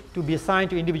used to be assigned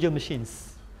to individual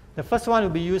machines. The first one will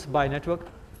be used by network,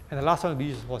 and the last one will be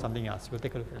used for something else. We'll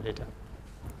take a look at it later.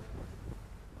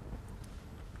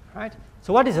 Right?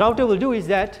 So what this router will do is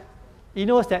that it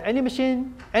knows that any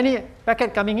machine, any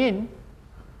packet coming in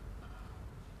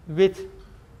with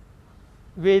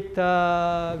this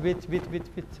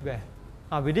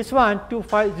one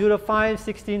 2505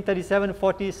 16 37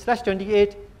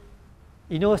 40/28,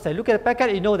 it knows that look at the packet,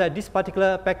 it knows that this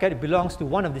particular packet belongs to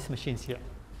one of these machines here,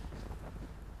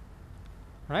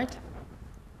 right?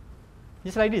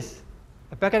 Just like this,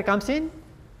 a packet comes in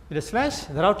with a slash,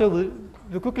 the router will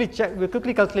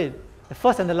quickly calculate the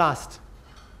first and the last.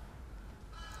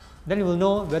 Then it will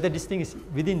know whether this thing is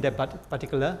within that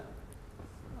particular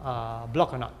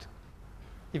block or not.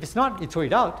 If it's not, it throw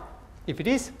it out. If it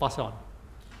is, pass on.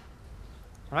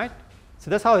 Right? So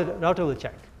that's how the router will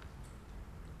check.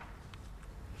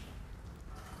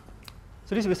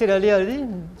 So this we said earlier already.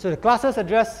 So the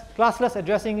classless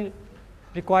addressing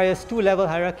requires two-level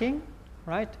hierarchy,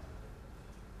 right?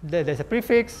 There's a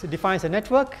prefix, it defines a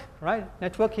network, right?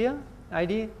 Network here,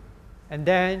 ID, and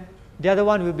then the other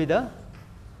one will be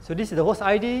so this is the host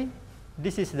ID,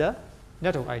 this is the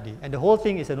network ID, and the whole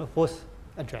thing is a host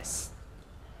address.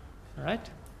 All right.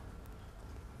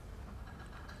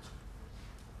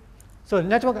 So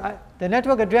the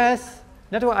network address,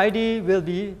 network ID will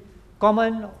be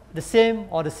common, the same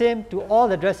to all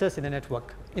the addresses in the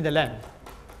network, in the LAN.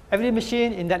 Every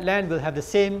machine in that LAN will have the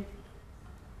same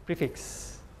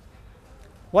prefix.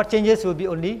 What changes will be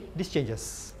only these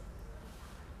changes.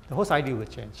 The host ID will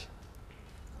change.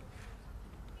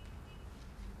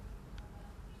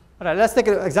 All right, let's take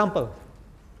an example.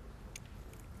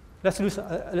 Let's do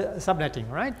subnetting,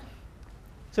 right?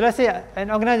 So let's say an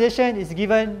organization is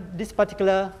given this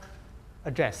particular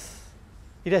address.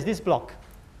 It has this block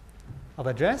of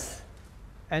address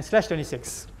and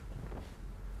 /26.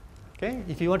 Okay,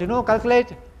 if you want to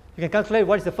calculate, you can calculate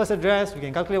what is the first address, you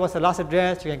can calculate what's the last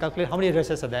address, you can calculate how many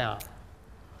addresses are there.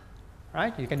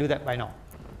 Right? You can do that by now.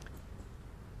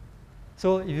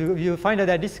 So you find out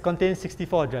that this contains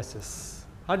 64 addresses.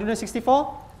 How do you know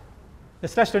 64? The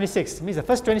 /26 means the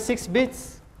first 26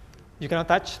 bits you cannot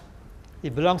touch.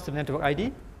 It belongs to the network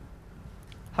ID.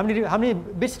 How many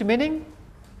bits remaining?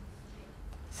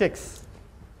 6.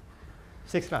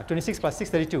 26 plus 6,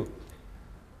 32. All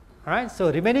right.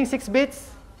 So remaining 6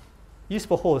 bits used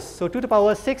for host. So 2 to the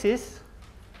power 6 is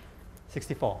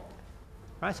 64. All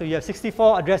right. So you have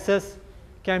 64 addresses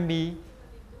can be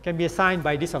assigned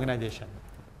by this organization.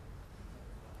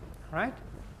 All right.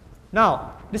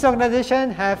 Now, this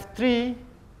organization have three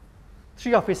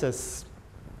offices.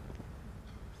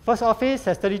 First office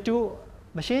has 32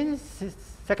 machines,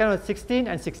 second one 16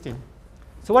 and 16.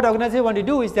 So what the organization want to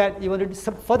do is that you want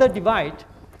to further divide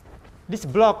this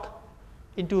block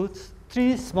into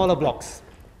 3 smaller blocks.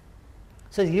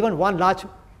 So it's given one large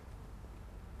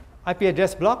IP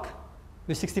address block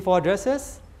with 64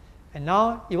 addresses, and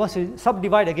now it wants to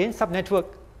subdivide again,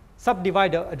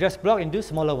 subdivide the address block into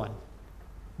smaller one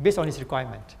based on its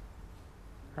requirement,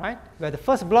 right? Where the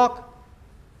first block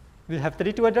will have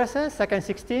 32 addresses, second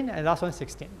 16, and last one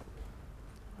 16.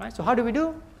 Right? So how do?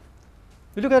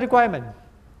 We look at the requirement.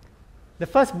 The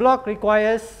first block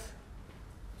requires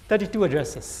 32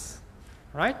 addresses,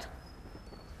 right?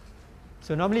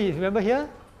 So normally, if you remember here,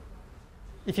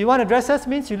 if you want addresses,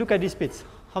 means you look at these bits.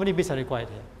 How many bits are required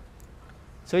here?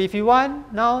 So if you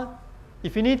want now,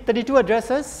 if you need 32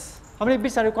 addresses, how many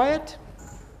bits are required?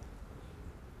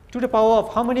 To the power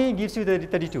of how many gives you the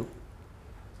 32?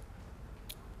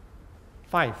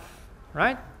 5,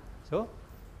 right? So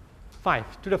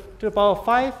 5 to the power of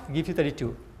 5 gives you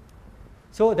 32.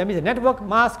 So that means the network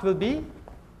mask will be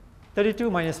 32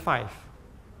 minus 5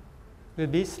 will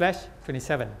be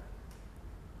 /27.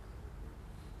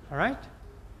 All right.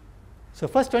 So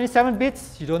first 27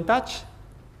 bits you don't touch.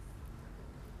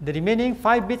 The remaining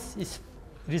 5 bits is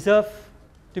reserved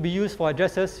to be used for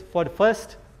addresses for the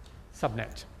first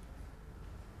subnet.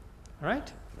 All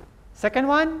right. Second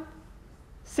one,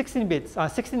 16 bits,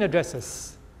 16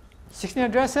 addresses. 16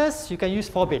 addresses, you can use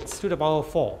 4 bits to the power of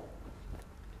 4.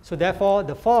 So therefore,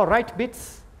 the 4 write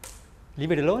bits,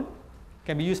 leave it alone,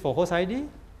 can be used for host ID,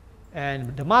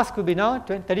 and the mask will be now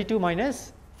 32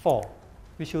 minus 4,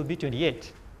 which will be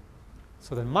 28.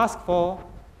 So the mask for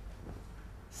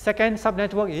second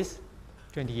subnetwork is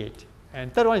 28,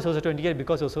 and third one is also 28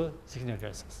 because also 16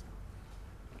 addresses.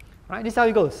 Right? This is how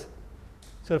it goes.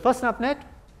 So the first subnet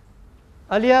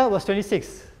earlier was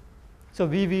 26. So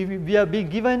we are being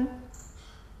given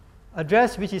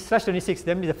address which is /26.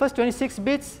 That means the first 26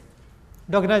 bits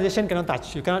the organization cannot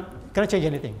touch. You cannot change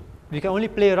anything. We can only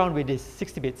play around with this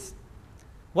 60 bits.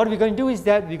 What we're going to do is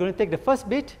that we're going to take the first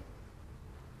bit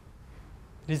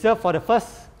reserved for the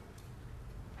first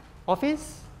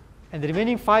office, and the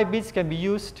remaining 5 bits can be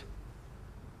used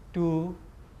to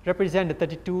represent the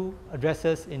 32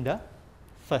 addresses in the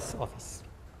first office.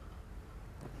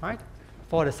 Right?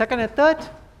 For the second and third,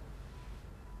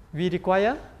 we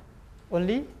require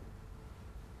only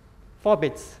 4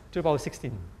 bits to the power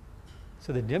 16.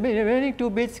 So the remaining 2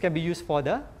 bits can be used for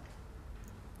the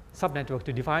subnetwork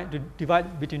to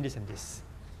divide between this and this.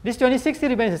 This 26 still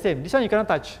remains the same. This one you cannot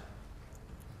touch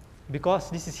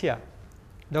because this is here.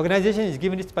 The organization is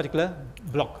given this particular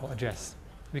block or address.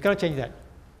 We cannot change that.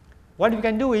 What we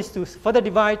can do is to further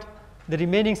divide the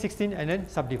remaining 16 and then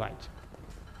subdivide.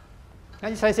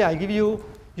 And as I say, I give you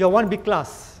your one big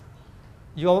class,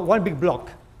 your one big block,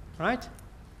 right?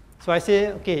 So I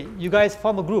say, okay, you guys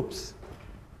form a groups,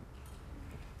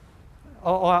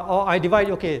 or I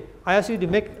divide. Okay, I ask you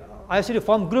to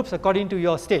form groups according to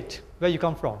your state, where you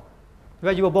come from,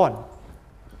 where you were born,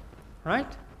 right?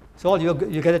 So all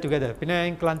you gather together,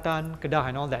 Penang, Kelantan, Kedah,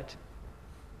 and all that,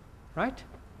 right?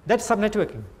 That's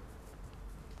subnetworking.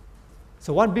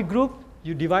 So one big group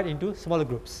you divide into smaller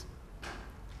groups,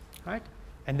 right?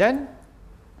 And then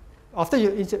after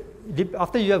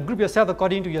you have grouped yourself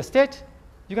according to your state,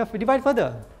 you can divide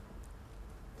further.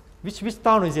 Which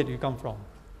town is it you come from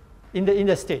in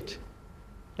the state?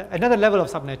 Another level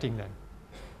of subnetting then.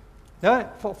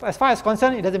 Now, as far as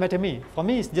concerned, it doesn't matter to me. For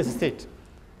me, it's just a state.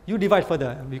 You divide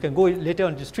further. You can go later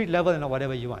on to street level and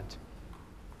whatever you want.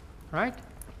 Right?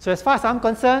 So as far as I'm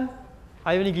concerned,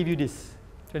 I only give you this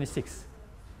 26.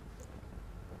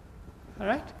 All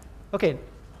right? Okay.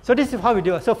 So this is how we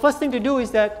do it. So first thing to do is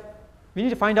that we need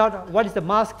to find out what is the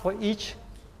mask for each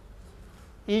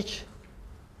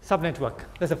subnetwork.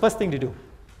 That's the first thing to do,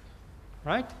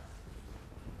 right?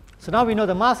 So now we know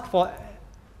the mask for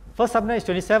first subnet is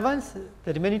 27,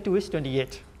 the remaining 2 is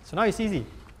 28. So now it's easy.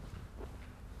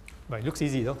 But it looks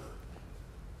easy though.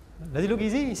 Does it look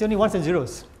easy? It's only ones and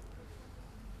zeros.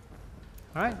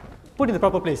 All right? Put in the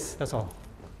proper place, that's all.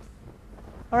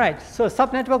 All right, so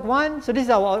subnetwork 1, so this is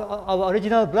our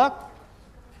original block,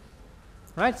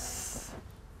 right?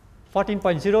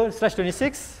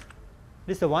 14.0/26,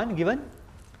 this is the one given.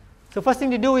 So first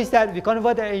thing to do is that we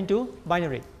convert that into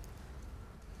binary.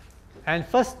 And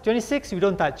first 26 we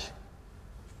don't touch.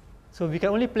 So we can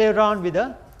only play around with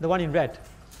the one in red,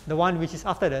 the one which is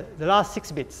after the last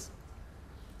 6 bits.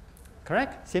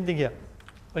 Correct? Same thing here.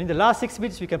 Only the last 6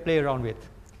 bits we can play around with.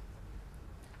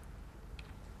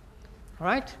 All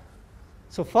right?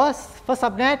 So first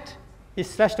subnet is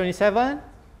 /27,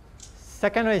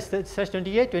 second one is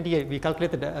 /28, 28 we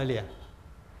calculated that earlier,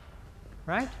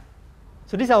 right?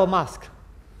 So this is our mask,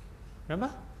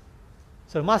 remember?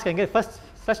 So the mask can get first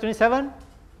 /27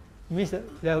 means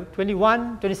there are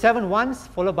 27 ones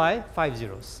followed by 5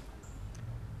 zeros.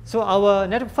 So our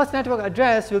first network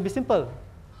address will be simple.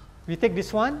 We take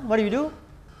this one, what do we do?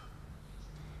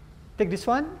 Take this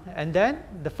one, and then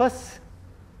the first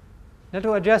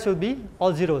network address will be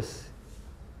all zeros.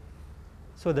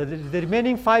 So the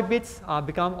remaining 5 bits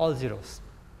become all zeros.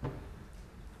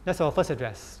 That's our first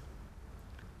address.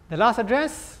 The last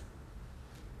address,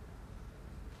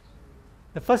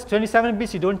 the first 27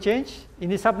 bits you don't change. In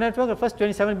the subnetwork, the first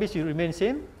 27 bits you remain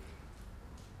same.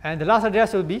 And the last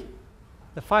address will be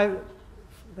the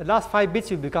last 5 bits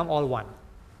will become all 1.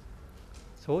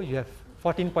 So you have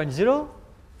 14.0,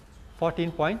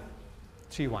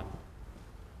 14.31.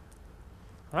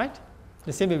 Right?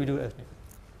 The same way we do it.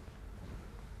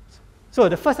 So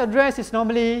the first address is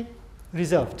normally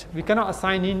reserved. We cannot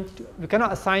assign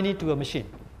it to a machine.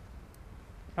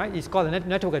 Right? It's called a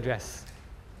network address.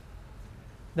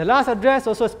 The last address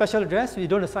also a special address. We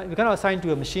cannot assign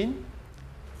to a machine.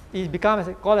 It becomes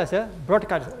called as a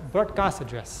broadcast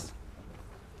address.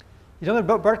 You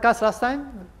remember broadcast last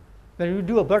time? When you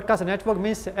do a broadcast network,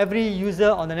 means every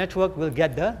user on the network will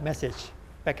get the message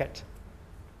packet.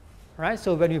 Right?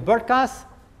 So when we broadcast,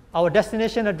 our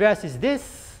destination address is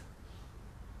this,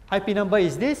 IP number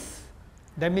is this.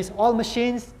 That means all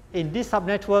machines in this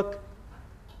subnetwork,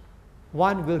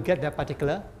 one will get that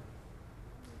particular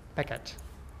packet.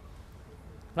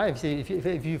 Right?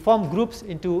 If you form groups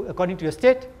according to your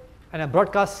state and a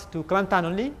broadcast to Kelantan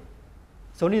only,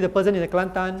 so only the person in the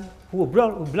Kelantan who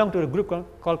belong to a group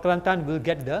called Kelantan will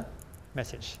get the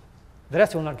message. The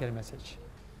rest will not get a message.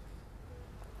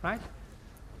 Right?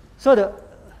 So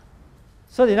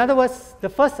in other words, the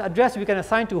first address we can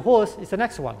assign to host is the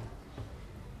next one.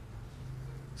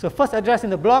 So first address in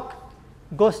the block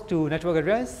goes to network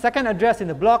address. Second address in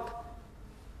the block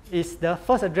is the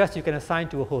first address you can assign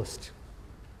to a host.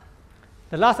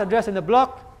 The last address in the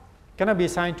block cannot be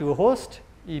assigned to a host.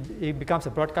 It becomes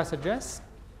a broadcast address.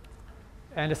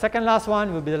 And the second last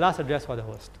one will be the last address for the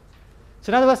host. So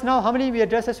in other words, now how many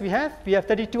addresses we have? We have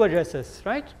 32 addresses,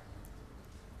 right?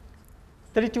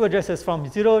 32 addresses from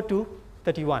 0 to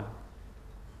 31.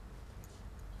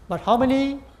 But how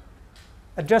many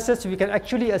addresses we can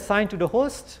actually assign to the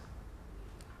host?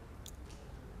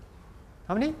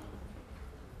 How many?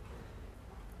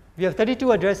 We have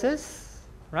 32 addresses,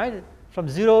 right? From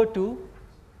 0 to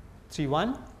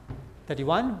 31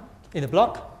 in the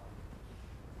block.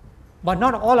 But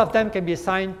not all of them can be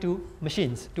assigned to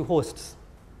machines, to hosts.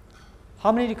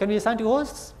 How many can be assigned to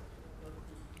hosts?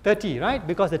 30, right?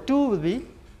 Because the two will be,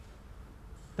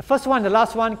 the first one, the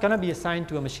last one cannot be assigned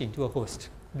to a machine, to a host.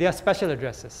 They are special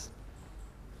addresses.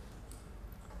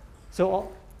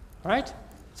 So, right?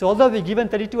 So although we're given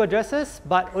 32 addresses,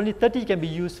 but only 30 can be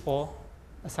used for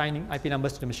assigning IP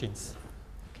numbers to the machines.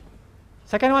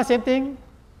 Second one, same thing.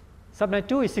 Subnet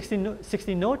 2 is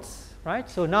 16 nodes, right?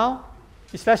 So now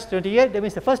it's /28. That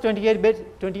means the first 28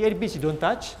 bits you don't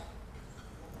touch,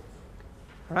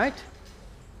 right?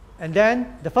 And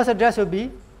then the first address will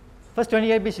be first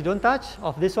 28 bits you don't touch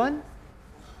of this one.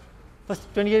 First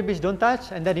 28 bits you don't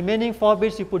touch, and the remaining 4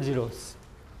 bits you put zeros.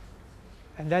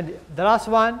 And then the last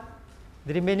one,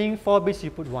 the remaining 4 bits you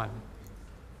put 1.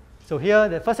 So here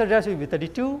the first address will be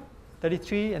 32,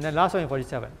 33, and then last one is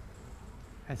 47.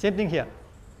 And same thing here.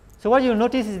 So what you'll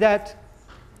notice is that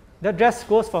the address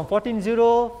goes from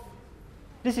 14.0,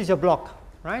 this is your block,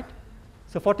 right?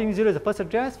 So 14.0 is the first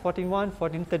address, 14.1,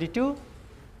 14.32,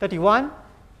 31,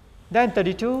 then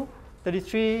 32,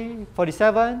 33,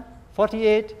 47,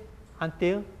 48,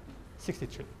 until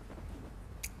 63.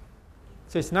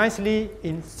 So it's nicely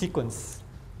in sequence.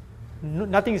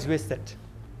 Nothing is wasted.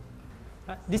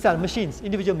 These are machines,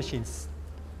 individual machines.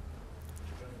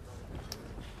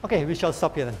 Okay, we shall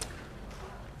stop here then.